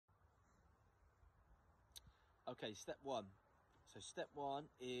Okay, step one. So step one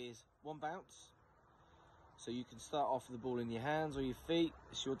is one bounce. So you can start off with the ball in your hands or your feet.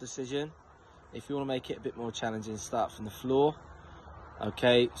 It's your decision. If you want to make it a bit more challenging, start from the floor.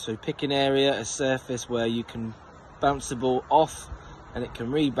 Okay, so pick an area, a surface where you can bounce the ball off and it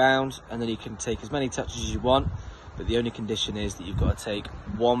can rebound, and then you can take as many touches as you want. But the only condition is that you've got to take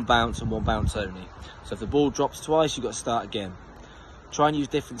one bounce and one bounce only. So if the ball drops twice, you've got to start again. Try and use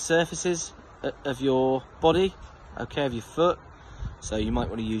different surfaces of your body, okay, of your foot. So you might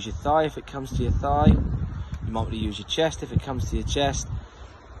want to use your thigh if it comes to your thigh. You might want to use your chest if it comes to your chest.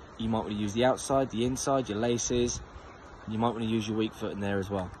 You might want to use the outside, the inside, your laces. You might want to use your weak foot in there as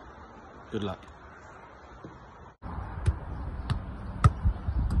well. Good luck.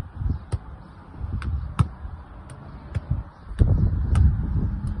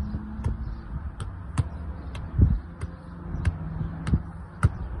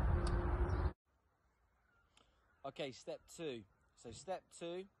 Okay, step two. So step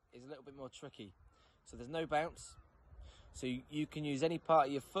two is a little bit more tricky. So there's no bounce. So you can use any part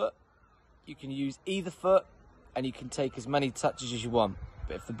of your foot. You can use either foot, and you can take as many touches as you want.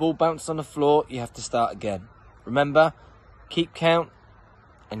 But if the ball bounces on the floor, you have to start again. Remember, keep count,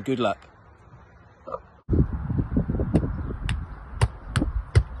 and good luck.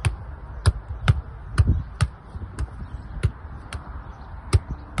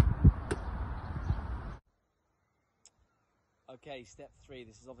 Okay, step three.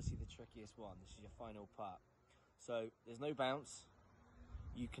 This is obviously the trickiest one. This is your final part. So there's no bounce.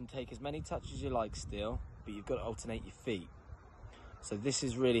 You can take as many touches as you like still, but you've got to alternate your feet. So this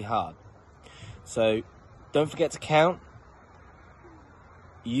is really hard. So don't forget to count.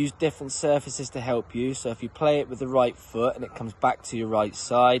 Use different surfaces to help you. So if you play it with the right foot and it comes back to your right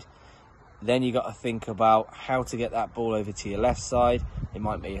side, then you got to think about how to get that ball over to your left side. It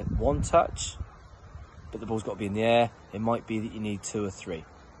might be one touch, but the ball's got to be in the air. It might be that you need 2 or 3.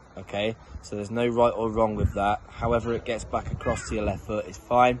 Okay, so there's no right or wrong with that. However it gets back across to your left foot is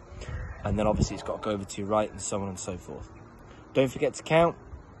fine. And then obviously it's got to go over to your right, and so on and so forth. Don't forget to count.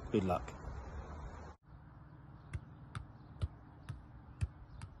 Good luck.